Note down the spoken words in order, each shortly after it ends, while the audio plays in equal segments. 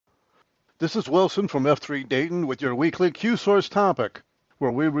This is Wilson from F3 Dayton with your weekly Q-Source topic,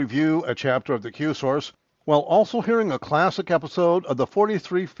 where we review a chapter of the Q-Source while also hearing a classic episode of the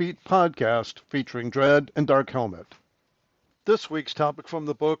 43 Feet podcast featuring Dread and Dark Helmet. This week's topic from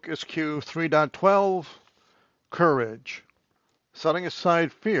the book is Q3.12, Courage, setting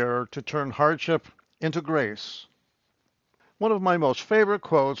aside fear to turn hardship into grace. One of my most favorite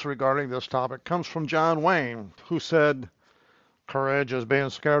quotes regarding this topic comes from John Wayne, who said, "Courage is being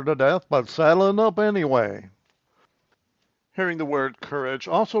scared to death, but saddling up anyway." Hearing the word courage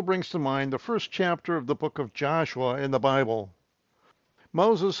also brings to mind the first chapter of the book of Joshua in the Bible.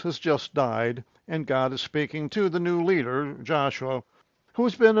 Moses has just died, and God is speaking to the new leader, Joshua, who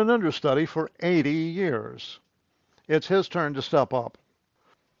has been an understudy for 80 years. It's his turn to step up.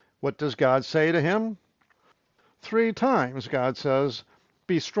 What does God say to him? 3 times God says,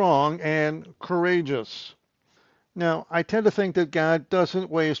 "Be strong and courageous." Now, I tend to think that God doesn't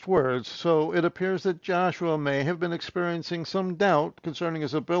waste words, so it appears that Joshua may have been experiencing some doubt concerning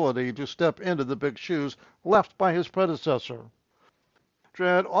his ability to step into the big shoes left by his predecessor.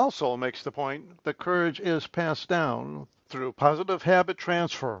 Dredd also makes the point that courage is passed down through positive habit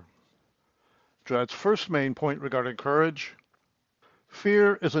transfer. Dredd's first main point regarding courage: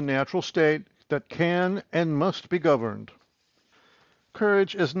 fear is a natural state that can and must be governed.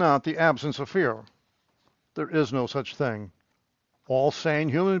 Courage is not the absence of fear. There is no such thing. All sane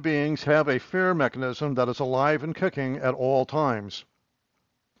human beings have a fear mechanism that is alive and kicking at all times.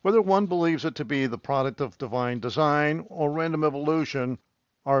 Whether one believes it to be the product of divine design or random evolution,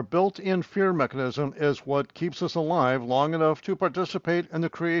 our built-in fear mechanism is what keeps us alive long enough to participate in the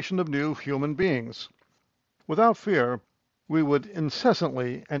creation of new human beings. Without fear, we would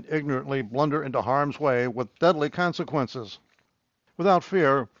incessantly and ignorantly blunder into harm's way with deadly consequences. Without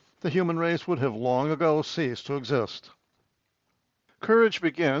fear, the human race would have long ago ceased to exist. Courage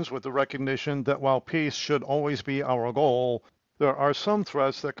begins with the recognition that while peace should always be our goal, there are some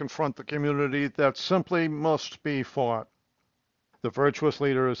threats that confront the community that simply must be fought. The virtuous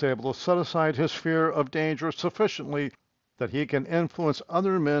leader is able to set aside his fear of danger sufficiently that he can influence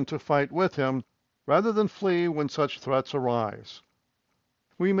other men to fight with him rather than flee when such threats arise.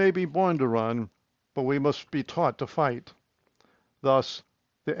 We may be born to run, but we must be taught to fight. Thus,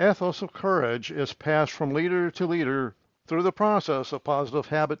 the ethos of courage is passed from leader to leader through the process of positive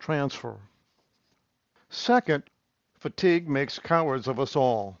habit transfer. Second, fatigue makes cowards of us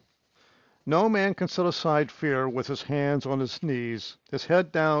all. No man can set aside fear with his hands on his knees, his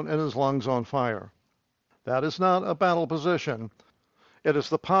head down, and his lungs on fire. That is not a battle position. It is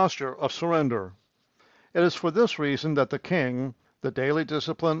the posture of surrender. It is for this reason that the king, the daily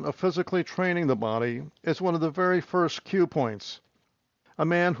discipline of physically training the body, is one of the very first cue points. A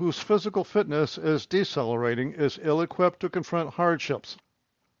man whose physical fitness is decelerating is ill-equipped to confront hardships.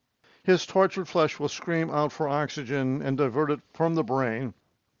 His tortured flesh will scream out for oxygen and divert it from the brain,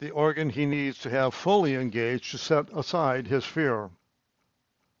 the organ he needs to have fully engaged to set aside his fear.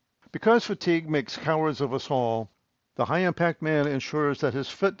 Because fatigue makes cowards of us all, the high-impact man ensures that his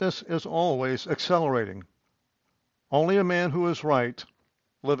fitness is always accelerating. Only a man who is right,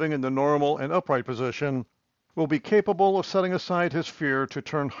 living in the normal and upright position, will be capable of setting aside his fear to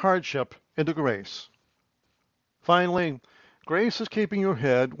turn hardship into grace. Finally, grace is keeping your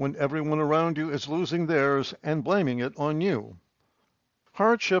head when everyone around you is losing theirs and blaming it on you.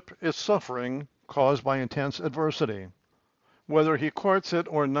 Hardship is suffering caused by intense adversity. Whether he courts it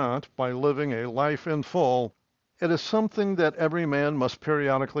or not by living a life in full, it is something that every man must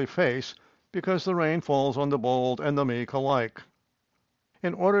periodically face because the rain falls on the bold and the meek alike.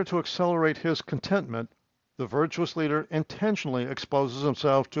 In order to accelerate his contentment, the virtuous leader intentionally exposes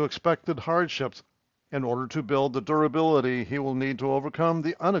himself to expected hardships in order to build the durability he will need to overcome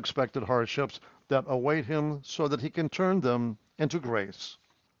the unexpected hardships that await him so that he can turn them into grace.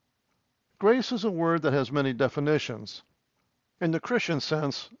 Grace is a word that has many definitions. In the Christian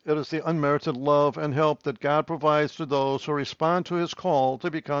sense, it is the unmerited love and help that God provides to those who respond to his call to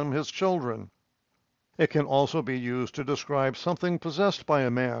become his children. It can also be used to describe something possessed by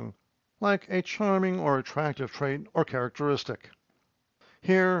a man, like a charming or attractive trait or characteristic.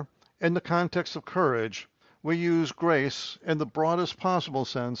 Here, in the context of courage, we use grace in the broadest possible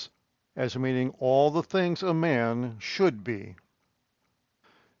sense as meaning all the things a man should be.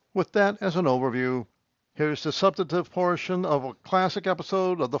 With that as an overview, here's the substantive portion of a classic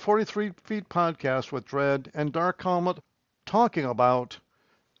episode of the 43 Feet podcast with Dread and Dark Helmet talking about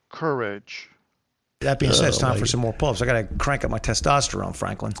courage. That being said, it's time for some more pull-ups. I got to crank up my testosterone,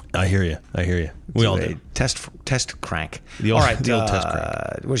 Franklin. I hear you. We all do. Test crank. The old test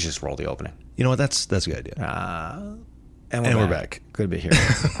crank. We'll just roll the opening. You know what? That's a good idea. And we're back. Good to be here.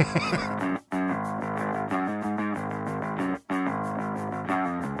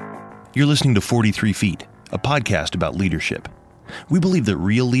 You're listening to 43 Feet, a podcast about leadership. We believe that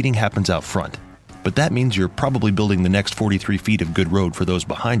real leading happens out front, but that means you're probably building the next 43 feet of good road for those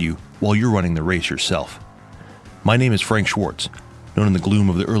behind you while you're running the race yourself. My name is Frank Schwartz, known in the gloom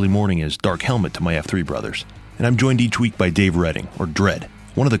of the early morning as Dark Helmet to my F3 brothers, and I'm joined each week by Dave Redding, or Dredd,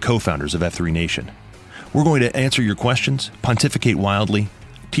 one of the co-founders of F3 Nation. We're going to answer your questions, pontificate wildly,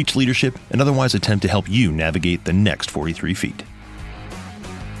 teach leadership, and otherwise attempt to help you navigate the next 43 feet.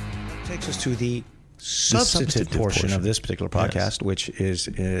 Takes us to the substantive portion of this particular podcast, which is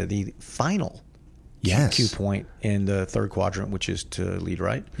the final Q point in the third quadrant, which is to lead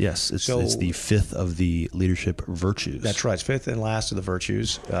right. Yes, it's the fifth of the leadership virtues. That's right. It's fifth and last of the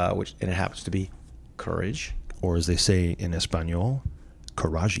virtues, and it happens to be courage. Or as they say in Espanol,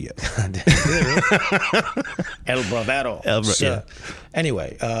 coragio. El bravado.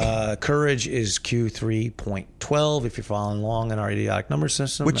 Anyway, courage is Q3.12 if you're following along in our idiotic number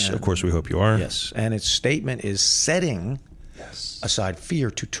system. Which, of course, we hope you are. Yes. And its statement is setting aside fear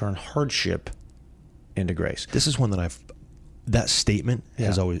to turn hardship into grace. This is one that statement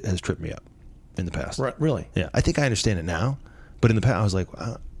has tripped me up in the past. Right, really? Yeah. I think I understand it now, but in the past I was like,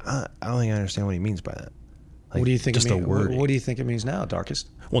 I don't think I understand what he means by that. Like, what do you think? Just a word. What do you think it means now, Darkest?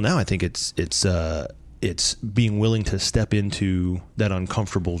 Well, now I think it's being willing to step into that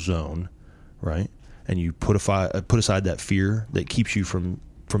uncomfortable zone, right? And you put aside that fear that keeps you from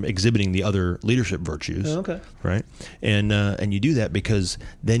exhibiting the other leadership virtues. Okay. Right. And you do that because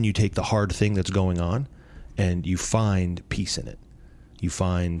then you take the hard thing that's going on, and you find peace in it. You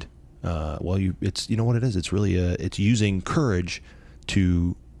find it's you know what it is. It's really it's using courage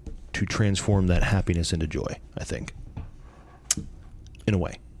to transform that happiness into joy, I think, in a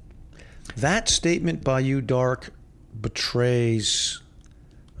way. That statement by you, Dark, betrays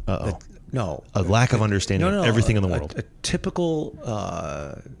a lack of understanding of everything in the world. A typical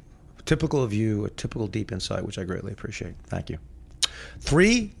of you, a typical deep insight, which I greatly appreciate. Thank you.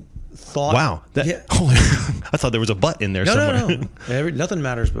 3 thought. Wow. Holy, I thought there was a but in there somewhere. No. Nothing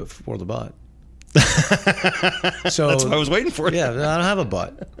matters but before the but. So that's what I was waiting for. Yeah, I don't have a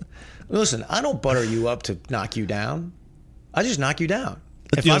but. Listen, I don't butter you up to knock you down. I just knock you down.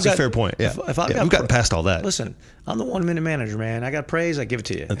 That's a fair point. Yeah. If we've gotten past all that. Listen, I'm the 1 minute manager, man. I got praise, I give it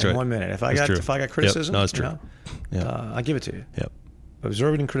to you. That's in right. 1 minute. If I got criticism, that's true. I give it to you. Yep.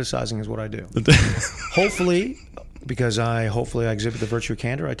 Observing and criticizing is what I do. Hopefully, because I exhibit the virtue of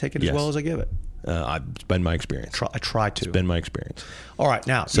candor, I take it as well as I give it. It's been my experience. I try to. It's been my experience. All right,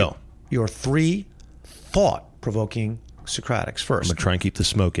 now, your 3 thought-provoking Socratics. First, I'm going to try and keep the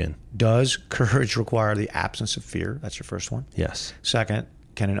smoke in. Does courage require the absence of fear? That's your first one. Yes. Second,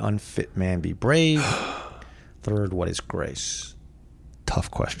 can an unfit man be brave? Third, what is grace?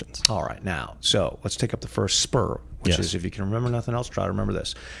 Tough questions. All right, now, so let's take up the first spur, which is, if you can remember nothing else, try to remember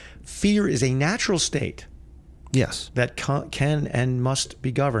this. Fear is a natural state. Yes. That can and must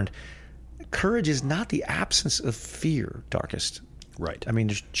be governed. Courage is not the absence of fear, Darkest. Right. I mean,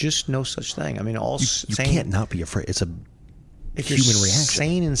 there's just no such thing. I mean, you can't not be afraid. It's a human reaction.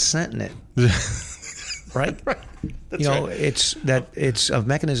 Sane and sentient, right? That's right. It's a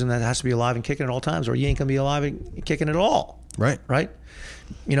mechanism that has to be alive and kicking at all times, or you ain't gonna be alive and kicking at all. Right. Right.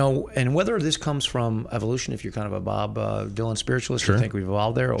 And whether this comes from evolution, if you're kind of a Bob Dylan spiritualist, you think we've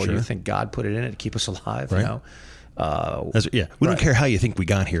evolved there, or you think God put it in it to keep us alive. Right. We don't care how you think we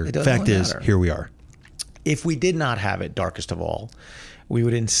got here. The fact is, here we are. If we did not have it, Darkest of all, we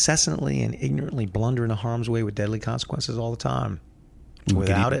would incessantly and ignorantly blunder into harm's way with deadly consequences all the time.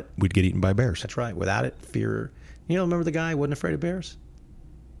 Without it, we'd get eaten by bears. That's right. Without it, fear. Remember the guy who wasn't afraid of bears?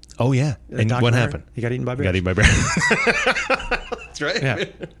 Oh, yeah. And what happened? He got eaten by bears. Got eaten by bears. That's right. Yeah.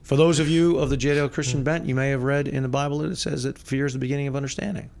 For those of you of the Judeo-Christian bent, you may have read in the Bible that it says that fear is the beginning of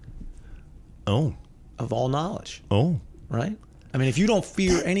understanding. Oh. Of all knowledge. Oh. Right? I mean, if you don't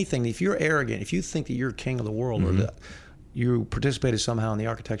fear anything, if you're arrogant, if you think that you're king of the world or that you participated somehow in the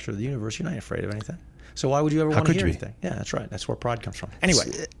architecture of the universe, you're not afraid of anything. So why would you ever want to hear anything? Yeah, that's right. That's where pride comes from. Anyway,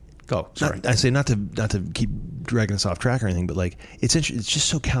 go. Sorry. I say not to keep dragging us off track or anything, but like it's just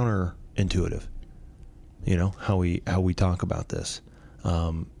so counterintuitive. How we talk about this.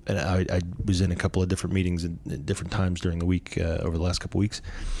 And I was in a couple of different meetings at different times during the week over the last couple of weeks,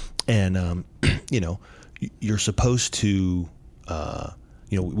 and you're supposed to.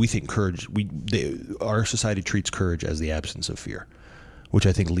 We think courage. Our society treats courage as the absence of fear, which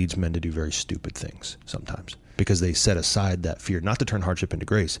I think leads men to do very stupid things sometimes because they set aside that fear, not to turn hardship into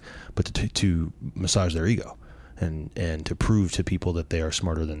grace, but to massage their ego and to prove to people that they are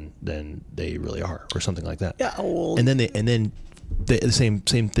smarter than they really are, or something like that. Yeah. Well, and then the same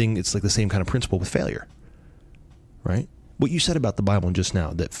thing. It's like the same kind of principle with failure, right? What you said about the Bible just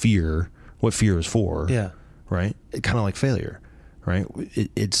now, that what fear is for, yeah, right? Kind of like failure, right?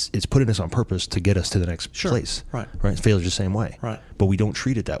 It's put in us on purpose to get us to the next place, right? Failure's the same way, right? But we don't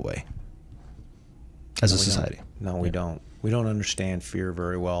treat it that way as a society. No, we don't. We don't understand fear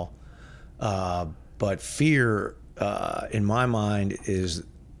very well. But fear, in my mind, is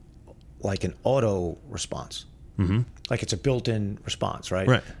like an auto response. Mm-hmm. Like it's a built-in response, right?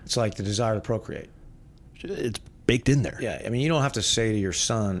 Right. It's like the desire to procreate. It's baked in there. Yeah. I mean, you don't have to say to your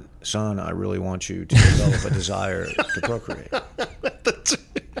son, I really want you to develop a desire to procreate.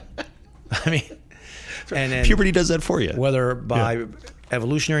 I mean, and puberty does that for you. Whether by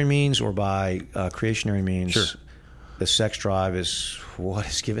evolutionary means or by creationary means, sure. The sex drive is what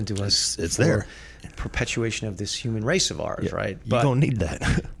is given to us. It's there. Perpetuation of this human race of ours, right? You don't need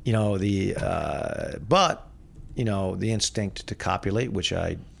that. The instinct to copulate, which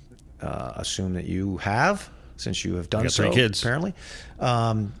I assume that you have, since you have done so, 3 kids. apparently,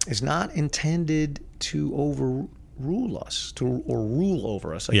 is not intended to overrule us, or rule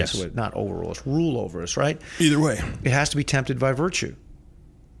over us. I guess it would not overrule us, rule over us, right? Either way, it has to be tempted by virtue.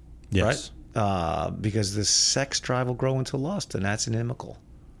 Yes. Right? Because the sex drive will grow into lust, and that's inimical.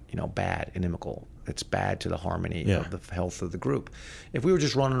 Bad, inimical. It's bad to the harmony of the health of the group. If we were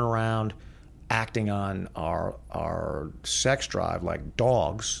just running around acting on our sex drive like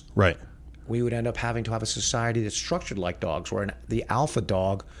dogs, right, we would end up having to have a society that's structured like dogs, where the alpha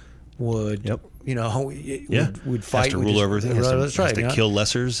dog would, would fight. Has to rule everything. That's right. Has to kill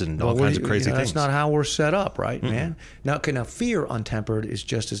lessers and all kinds of crazy things. That's not how we're set up, right, man? Now, fear untempered is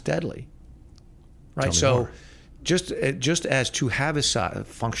just as deadly, right? So, just as to have a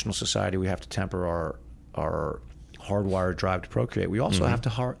functional society, we have to temper our hardwired drive to procreate. We also have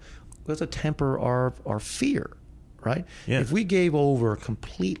to temper our fear, right? Yeah. If we gave over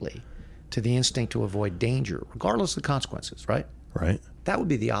completely to the instinct to avoid danger, regardless of the consequences, right? Right. That would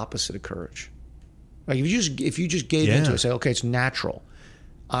be the opposite of courage. Like if you just gave into it, say, okay, it's natural.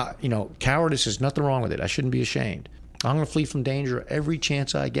 Cowardice is nothing wrong with it. I shouldn't be ashamed. I'm going to flee from danger every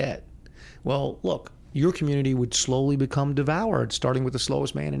chance I get. Well, look, your community would slowly become devoured, starting with the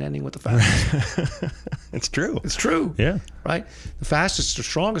slowest man and ending with the fastest. It's true. It's true. Yeah. Right? The fastest or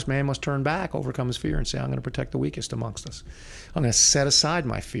strongest man must turn back, overcome his fear, and say, I'm going to protect the weakest amongst us. I'm going to set aside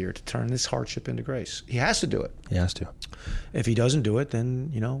my fear to turn this hardship into grace. He has to do it. He has to. If he doesn't do it,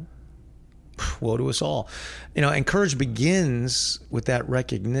 then, woe to us all. And courage begins with that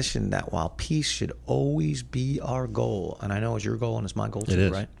recognition that while peace should always be our goal, and I know it's your goal and it's my goal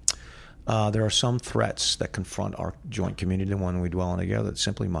too, right? There are some threats that confront our joint community, the one we dwell in together, that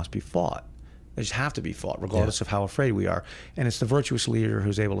simply must be fought. They just have to be fought, regardless of how afraid we are. And it's the virtuous leader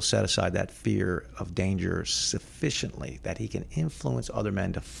who's able to set aside that fear of danger sufficiently that he can influence other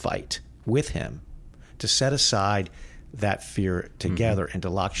men to fight with him, to set aside that fear together and to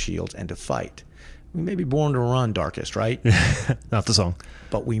lock shields and to fight. We may be born to run, darkest, right? Not the song.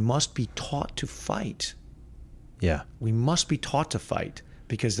 But we must be taught to fight. Yeah. We must be taught to fight,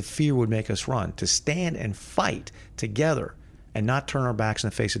 because the fear would make us run. To stand and fight together and not turn our backs in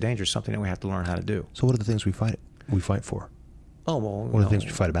the face of danger is something that we have to learn how to do. So what are the things we fight for? Oh, well, what are the things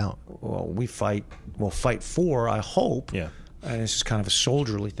we fight about? Well, fight for, I hope. Yeah. And it's just kind of a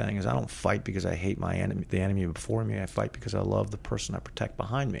soldierly thing, is I don't fight because I hate the enemy before me. I fight because I love the person I protect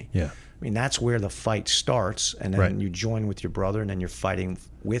behind me. Yeah. I mean, that's where the fight starts, and then you join with your brother, and then you're fighting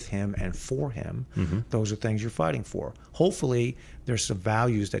with him and for him. Mm-hmm. Those are things you're fighting for. Hopefully, there's some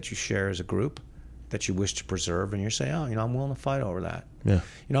values that you share as a group that you wish to preserve, and you're saying, I'm willing to fight over that. Yeah.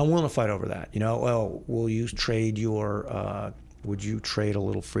 I'm willing to fight over that. Will you trade would you trade a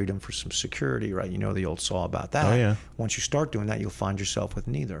little freedom for some security, right? The old saw about that. Oh, yeah. Once you start doing that, you'll find yourself with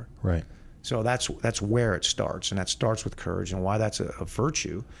neither. Right. So that's where it starts, and that starts with courage. And why that's a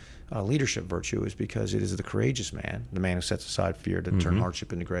virtue, a leadership virtue, is because it is the courageous man, the man who sets aside fear to turn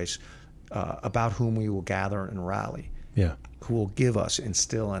hardship into grace, about whom we will gather and rally. Yeah. Who will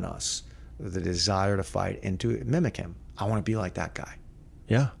instill in us the desire to fight and to mimic him. I want to be like that guy.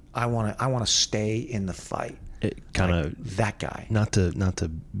 Yeah. I want to stay in the fight. It kind of like that guy. Not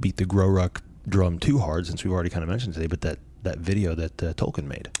to beat the Groruck drum too hard, since we've already kind of mentioned today, but that video that Tolkien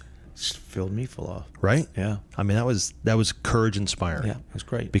made. It's filled me full of. Right? Yeah. I mean, that was courage inspiring. Yeah, it was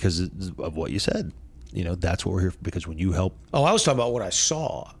great. Because of what you said. That's what we're here for, because when you help. Oh, I was talking about what I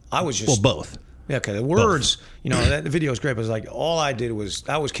saw. I was just. Well, both. Yeah, okay. The words, that video is great, but it's like all I did was,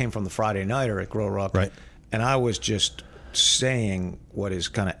 came from the Friday Nighter at Grow Rock. Right. And I was just saying what is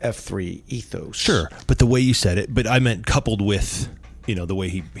kind of F3 ethos. Sure, but the way you said it, but I meant coupled with, the way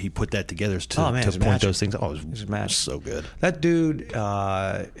he put that together to point those things. Oh, it was so good. That dude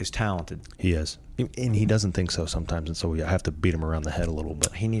is talented. He is. And he doesn't think so sometimes, and so I have to beat him around the head a little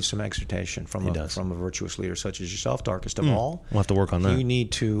bit. He needs some exhortation from a virtuous leader such as yourself, darkest of all. We'll have to work on that. You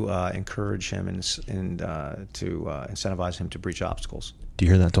need to encourage him and to incentivize him to breach obstacles. Do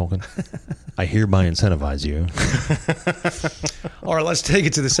you hear that, Tolkien? I hereby incentivize you. All right, let's take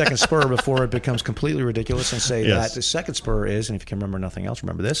it to the second spur before it becomes completely ridiculous and say that the second spur is, and if you can remember nothing else,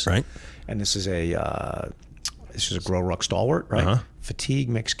 remember this. Right. And this is a grow ruck stalwart, right? Uh-huh. Fatigue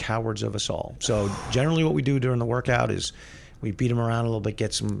makes cowards of us all. So generally what we do during the workout is we beat him around a little bit,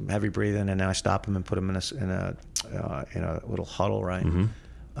 get some heavy breathing, and then I stop him and put him in a little huddle, right? Mm-hmm.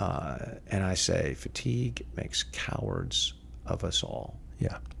 And I say, fatigue makes cowards of us all.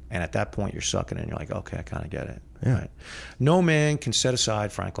 Yeah. And at that point, you're sucking and you're like, okay, I kind of get it. Yeah. Right? No man can set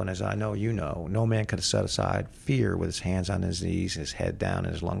aside, Franklin, as I know you know, no man can set aside fear with his hands on his knees, his head down,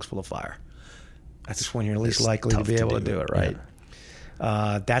 and his lungs full of fire. That's when you're least likely to be able to do it, right?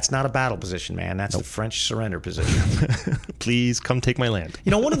 Yeah. That's not a battle position, man. That's the French surrender position. Please come take my land.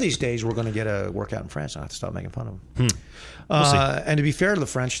 One of these days we're going to get a workout in France. I have to stop making fun of them. We'll see. And to be fair to the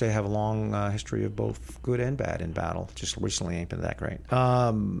French, they have a long history of both good and bad in battle. Just recently ain't been that great.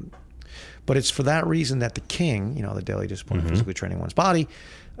 But it's for that reason that the king, the daily discipline of physically training one's body,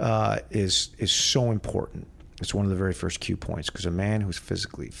 is so important. It's one of the very first Q points, because a man who's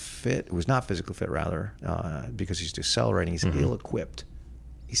not physically fit, rather, because he's decelerating, he's ill-equipped.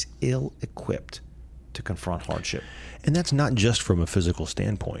 He's ill-equipped to confront hardship. And that's not just from a physical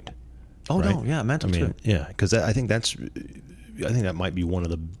standpoint. Oh, right? No, yeah, mental too. Yeah, because I think that might be one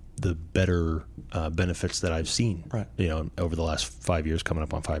of the better benefits that I've seen, right? Over the last 5 years, coming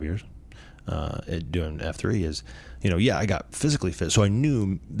up on 5 years, doing F3 is, I got physically fit, so I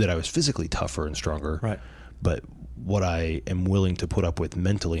knew that I was physically tougher and stronger, right? But what I am willing to put up with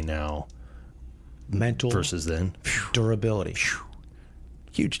mentally now, versus then, durability.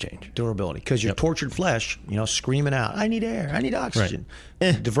 Huge change. Durability. Because your tortured flesh, screaming out, I need air, I need oxygen.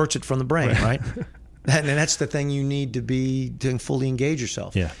 Right. Diverts it from the brain, right? And that's the thing you need to fully engage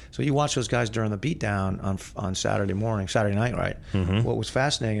yourself. Yeah. So you watch those guys during the beatdown on Saturday night, right? Mm-hmm. What was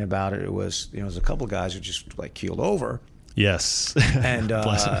fascinating about it was, there's a couple of guys who just keeled over. Yes. And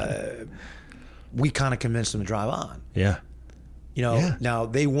we kind of convinced them to drive on. Yeah. Now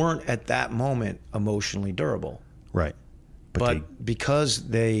they weren't at that moment emotionally durable. Right. But because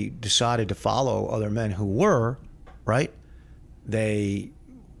they decided to follow other men who were, right, they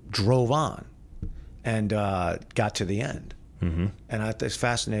drove on and got to the end. Mm-hmm. And it's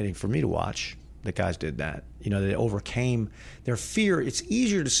fascinating for me to watch that guys did that. They overcame their fear. It's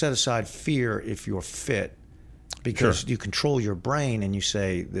easier to set aside fear if you're fit, because you control your brain and you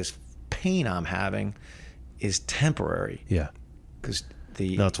say, this pain I'm having is temporary. Yeah. Because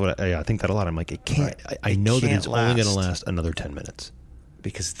that's what I think that a lot. I'm like, it can't. Right. I know that it's only going to last another 10 minutes.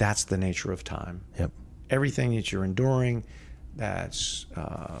 Because that's the nature of time. Yep. Everything that you're enduring that's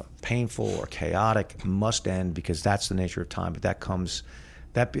painful or chaotic must end, because that's the nature of time. But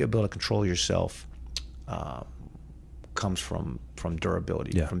that ability to control yourself comes from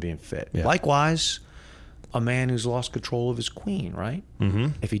durability, from being fit. Yeah. Likewise, a man who's lost control of his queen, right? Mm-hmm.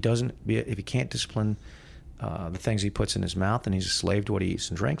 If he can't discipline the things he puts in his mouth, and he's a slave to what he eats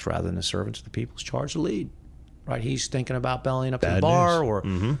and drinks rather than a servant to the people who's charged to lead. Right, he's thinking about bellying up to the bar, or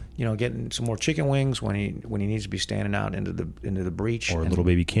getting some more chicken wings when he needs to be standing out into the breach, or little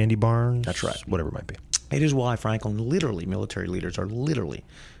baby candy bars. That's right, whatever it might be. It is why, Franklin, literally military leaders are literally,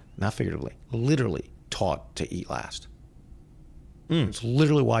 not figuratively, literally taught to eat last. It's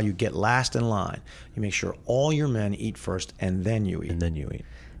literally why you get last in line. You make sure all your men eat first, and then you eat.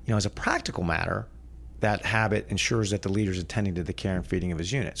 As a practical matter, that habit ensures that the leader is attending to the care and feeding of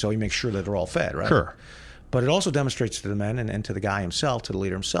his unit. So he makes sure that they're all fed, right? Sure. But it also demonstrates to the men and to the guy himself, to the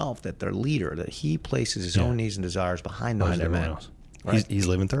leader himself, that their leader, that he places his own needs and desires behind those of their men. Else. Right? He's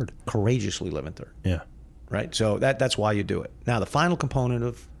living third. Courageously living third. Yeah. Right? So that's why you do it. Now, the final component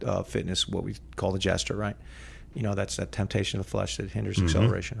of fitness, what we call the jester, right? That's that temptation of the flesh that hinders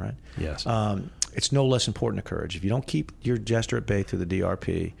acceleration, right? Yes. It's no less important to courage. If you don't keep your jester at bay through the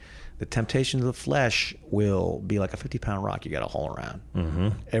DRP, the temptation of the flesh will be like a 50-pound rock you got to haul around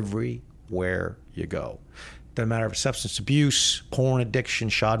everywhere you go. Doesn't matter if it's substance abuse, porn addiction,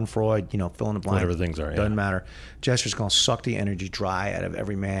 schadenfreude, fill in the blank. Whatever things are, Doesn't matter. Jester's going to suck the energy dry out of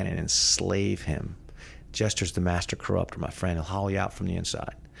every man and enslave him. Jester's the master corrupter, my friend. He'll haul you out from the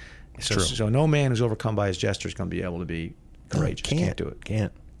inside. So no man who's overcome by his jester is going to be able to be courageous. Can't do it.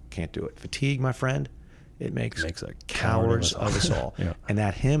 Can't do it. Fatigue, my friend, It makes a cowards of us all. Yeah. And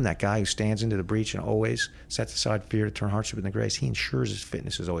that guy who stands into the breach and always sets aside fear to turn hardship into grace, he ensures his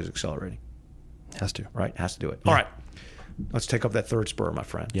fitness is always accelerating. Has to. Right? Has to do it. Yeah. All right. Let's take up that third spur, my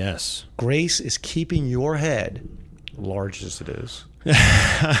friend. Yes. Grace is keeping your head, large as it is,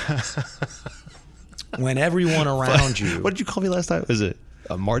 when everyone around you... What did you call me last time? Is it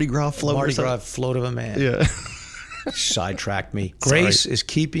a Mardi Gras float? Mardi Gras float of a man. Yeah. Sidetracked me. Grace is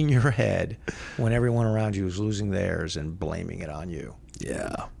keeping your head when everyone around you is losing theirs and blaming it on you.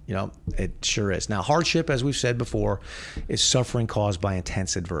 Yeah. You know, it sure is. Now, hardship, as we've said before, is suffering caused by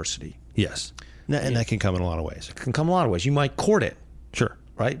intense adversity. Yes. And that can come in a lot of ways. It can come a lot of ways. You might court it. Sure.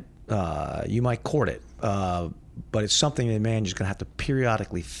 Right? You might court it. But it's something that man is going to have to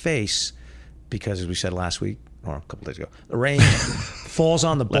periodically face because, as we said last week, or a couple days ago, the rain falls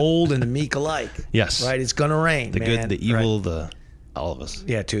on the bold and the meek alike. Yes. Right? It's going to rain, The man. good, the evil, right? all of us.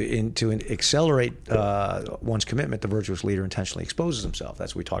 Yeah, to accelerate one's commitment, the virtuous leader intentionally exposes himself.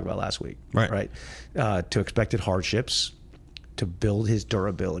 That's what we talked about last week. Right. To expected hardships, to build his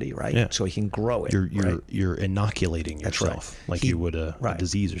durability, right? Yeah. So he can grow it. You're inoculating That's yourself right. like you would a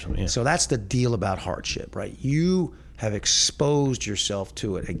disease or something. Yeah. So that's the deal about hardship, right? You have exposed yourself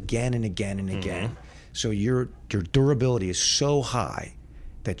to it again and again and again. So your durability is so high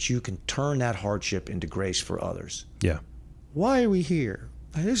that you can turn that hardship into grace for others. Yeah. Why are we here?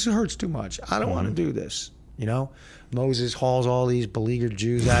 This hurts too much. I don't want to do this. You know, Moses hauls all these beleaguered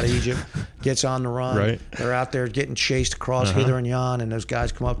Jews out of Egypt, gets on the run. Right. They're out there getting chased across hither and yon, and those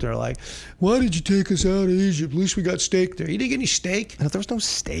guys come up there like, why did you take us out of Egypt? At least we got steak there. You didn't get any steak. And if there was no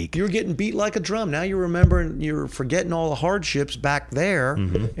steak. You were getting beat like a drum. Now you're remembering, you're forgetting all the hardships back there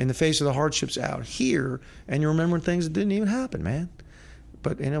in the face of the hardships out here, and you're remembering things that didn't even happen, man.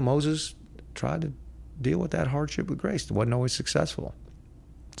 But, you know, Moses tried to deal with that hardship with grace. It wasn't always successful.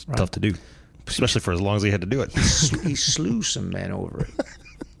 It's tough to do, especially for as long as he had to do it. He slew some men over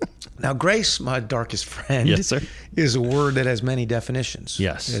it. Now, grace, my darkest friend, Yes, sir. is a word that has many definitions.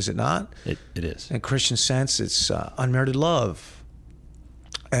 Yes. Is it not? It is. In Christian sense, it's unmerited love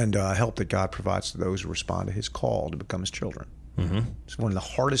and help that God provides to those who respond to his call to become his children. It's one of the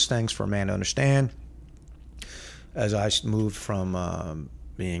hardest things for a man to understand. As I moved from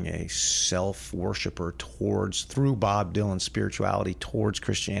being a self-worshiper through Bob Dylan's spirituality towards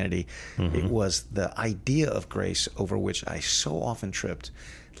Christianity, it was the idea of grace over which I so often tripped.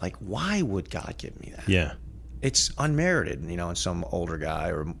 Like, why would God give me that? Yeah. It's unmerited, you know, and some older guy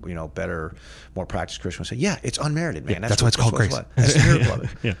or, you know, better, more practiced Christian would say, yeah, it's unmerited, man. Yeah, that's why it's called grace. That's the miracle of it.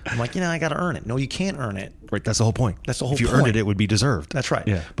 Yeah. I'm like, you know, I got to earn it. No, you can't earn it. Right. That's the whole point. That's the whole point. If you point. earned it, it would be deserved. That's right.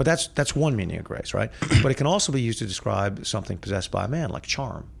 Yeah. But that's one meaning of grace, right? But it can also be used to describe something possessed by a man, like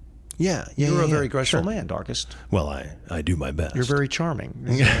charm. Yeah. You're a very graceful man, Darkest. Well, I do my best. You're very charming.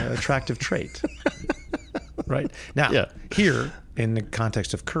 It's an attractive trait. Right? Now, here, in the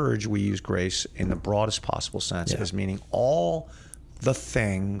context of courage, we use grace in the broadest possible sense as meaning all the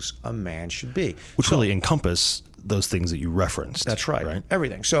things a man should be. Which really encompass those things that you referenced. That's right.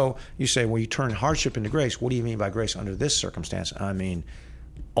 Everything. So you say, well, you turn hardship into grace. What do you mean by grace under this circumstance? I mean,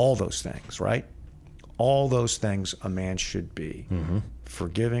 all those things, right? All those things a man should be.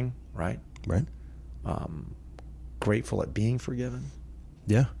 Forgiving, right? Right. Grateful at being forgiven.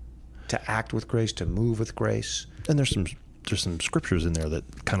 Yeah. To act with grace, to move with grace. And there's some scriptures in there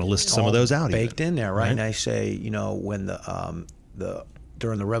that kind of list some of those out. Baked in there, right? And I say, you know, when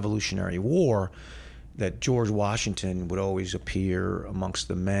during the Revolutionary War, that George Washington would always appear amongst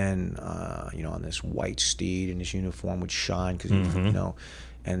the men, you know, on this white steed, and his uniform would shine because you know,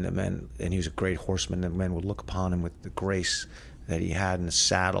 and the men, and he was a great horseman. The men would look upon him with the grace that he had in the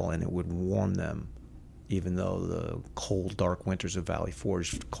saddle, and it would warm them, even though the cold, dark winters of Valley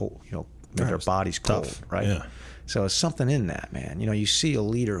Forge, cold, you know, made their bodies cold, tough. right? Yeah. So it's something in that, man. You know, you see a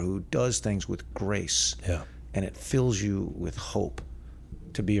leader who does things with grace, and it fills you with hope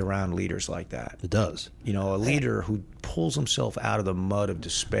to be around leaders like that. It does. You know, a leader who pulls himself out of the mud of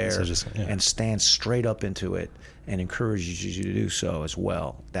despair and stands straight up into it and encourages you to do so as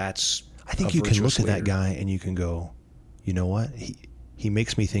well. That's I think you can look at that guy and you can go, you know what? He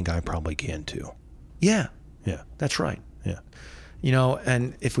makes me think I probably can too. Yeah. Yeah. That's right. Yeah. You know,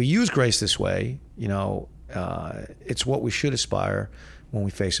 and if we use grace this way, you know, it's what we should aspire when we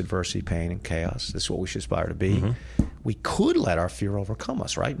face adversity, pain, and chaos. This is what we should aspire to be. We could let our fear overcome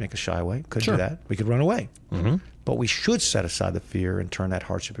us, right? Make us shy away. Could do that. We could run away. But we should set aside the fear and turn that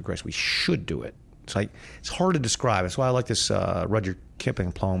hardship into grace. We should do it. It's like, it's hard to describe. That's why I like this Rudyard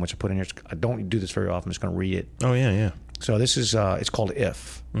Kipling poem, which I put in here. I don't do this very often. I'm just going to read it. Oh, yeah. So this is, it's called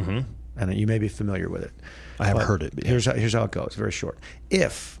If. And you may be familiar with it. I haven't heard it. Here's how it goes. Very short.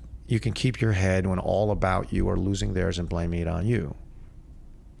 If you can keep your head when all about you are losing theirs and blaming it on you.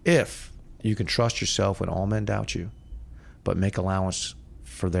 If you can trust yourself when all men doubt you, but make allowance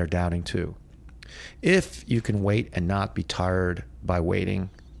for their doubting too. If you can wait and not be tired by waiting,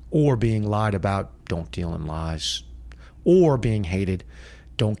 or being lied about, don't deal in lies, or being hated,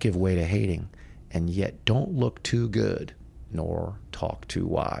 don't give way to hating, and yet don't look too good, nor talk too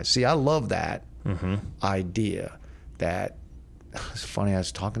wise. See, I love that idea. That it's funny. I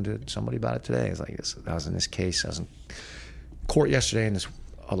was talking to somebody about it today. It's like I was in this case. I was in court yesterday, and this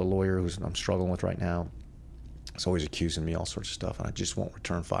other lawyer who I'm struggling with right now is always accusing me all sorts of stuff, and I just won't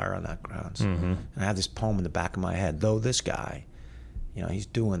return fire on that grounds. And I have this poem in the back of my head. Though this guy, he's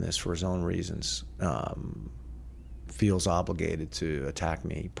doing this for his own reasons, feels obligated to attack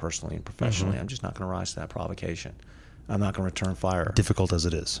me personally and professionally, I'm just not going to rise to that provocation. I'm not going to return fire. Difficult as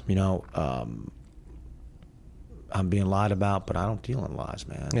it is. I'm being lied about, but I don't deal in lies,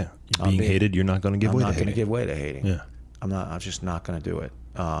 man. Yeah. You're being hated, you're not going to give way to hating. I'm not going to give way to hating. Yeah. I'm just not going to do it.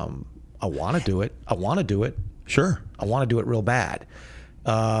 I want to do it. Sure. I want to do it real bad.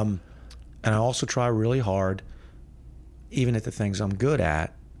 And I also try really hard, even at the things I'm good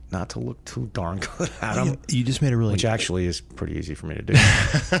at, not to look too darn good at them. You just made a really... Which actually is pretty easy for me to do.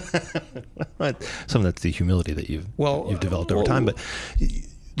 Some of that's the humility that you've developed over time. But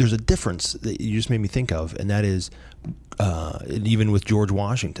there's a difference that you just made me think of, and that is even with George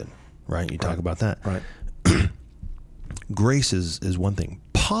Washington, right? You talk about that. Right. Grace is one thing.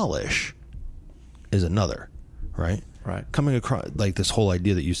 Polish is another, right? Right. Coming across like this whole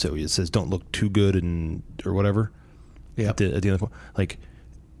idea that you said, it says don't look too good or whatever. Yeah. At the end of the, like,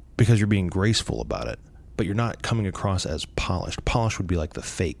 because you're being graceful about it, but you're not coming across as polished. Polished would be like the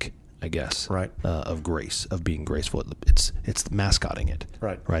fake, I guess, right? Of grace, of being graceful. It's mascotting it,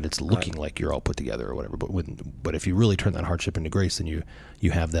 right? Right. It's looking like you're all put together or whatever. But if you really turn that hardship into grace, then you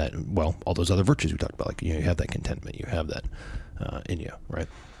have that. Well, all those other virtues we talked about, like you have that contentment, you have that in you, right?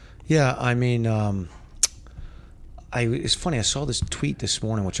 Yeah, I mean, it's funny. I saw this tweet this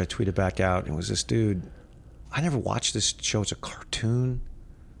morning, which I tweeted back out, and it was this dude. I never watched this show. It's a cartoon.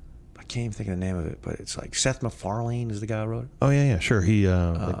 I can't even think of the name of it, but it's like Seth MacFarlane is the guy who wrote it. Oh yeah, sure. He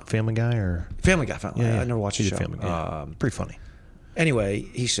like Family Guy or Family Guy. Yeah. I never watched the show. Family Guy. Pretty funny. Anyway,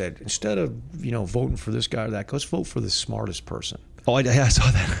 he said instead of voting for this guy or that, go vote for the smartest person. Oh, I saw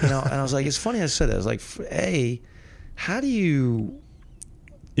that. And I was like, it's funny I said that. I was like, how do you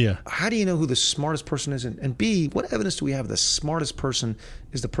know who the smartest person is, and B, what evidence do we have the smartest person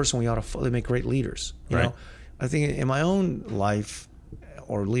is the person we ought to follow? They make great leaders. You know, I think in my own life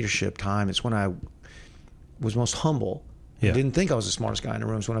or leadership time, it's when I was most humble. I didn't think I was the smartest guy in the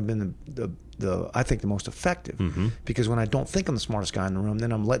room. It's when I've been I think the most effective. Because when I don't think I'm the smartest guy in the room,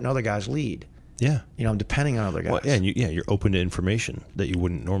 then I'm letting other guys lead. Yeah. I'm depending on other guys. Well, and you're open to information that you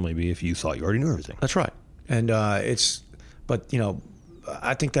wouldn't normally be if you thought you already knew everything. That's right. And I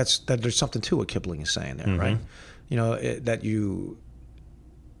think that there's something to what Kipling is saying there, right? That you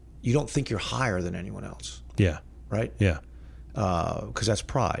don't think you're higher than anyone else. Yeah. Right? Yeah. Because that's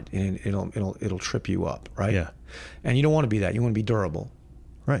pride, and it'll trip you up, right? Yeah. And you don't want to be that. You want to be durable,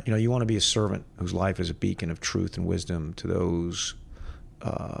 right? You want to be a servant whose life is a beacon of truth and wisdom to those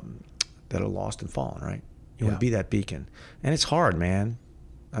that are lost and fallen, right? You want to be that beacon, and it's hard, man.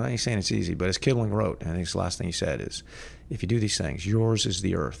 I'm not saying it's easy, but as Kipling wrote, and I think it's the last thing he said is, if you do these things, yours is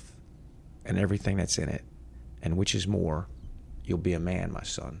the earth and everything that's in it, and which is more, you'll be a man, my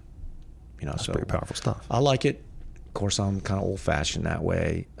son. That's pretty powerful stuff. I like it. Of course, I'm kind of old-fashioned that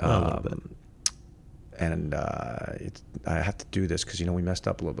way. A little bit. And I have to do this because, we messed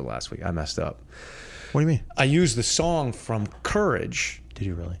up a little bit last week. I messed up. What do you mean? I used the song from Courage. Did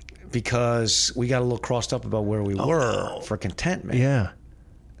you really? Because we got a little crossed up about where we were for contentment. Yeah.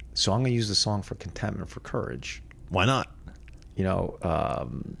 So I'm going to use the song for contentment for Courage. Why not? I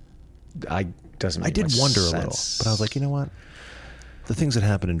did wonder a little, but I was like, you know what? The things that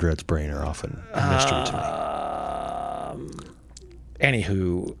happen in Dred's brain are often a mystery to me.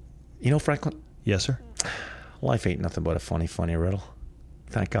 Anywho, Franklin? Yes, sir? Life ain't nothing but a funny, funny riddle.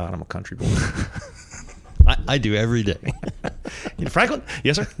 Thank God I'm a country boy. I do every day. Franklin?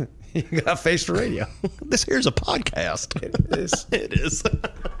 Yes, sir? You got a face for radio. This here's a podcast. It is. It is.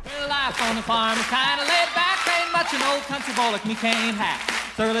 Well, life on the farm is kind of laid back. Ain't much an old country boy like me can't hack.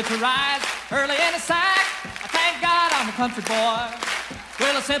 It's early to rise, early in the sack. I thank God I'm a country boy.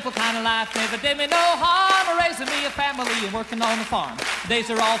 Well, a simple kind of life never did me no harm. Raising me a family and working on the farm. The days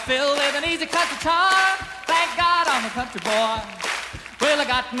are all filled with an easy country charm. Thank God I'm a country boy. Well, I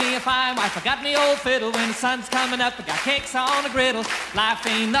got me a fine wife, I got me old fiddle. When the sun's coming up, I got cakes on the griddle. Life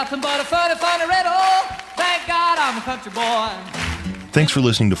ain't nothing but a funny, funny riddle. Thank God I'm a country boy. Thanks for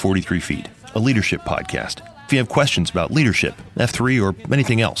listening to 43 Feet, a leadership podcast. If you have questions about leadership, F3, or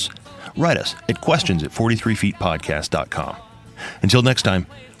anything else, write us at questions@43feetpodcast.com. Until next time,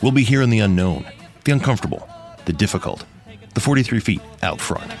 we'll be here in the unknown, the uncomfortable, the difficult, the 43 feet out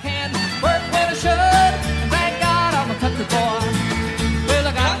front. I can work when I should, and thank God I'm a country boy. Well,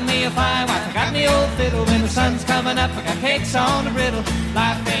 I got me a fine wife, I got me old fiddle. When the sun's coming up, I got cakes on the griddle.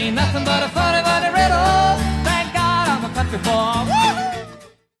 Life ain't nothing but a funny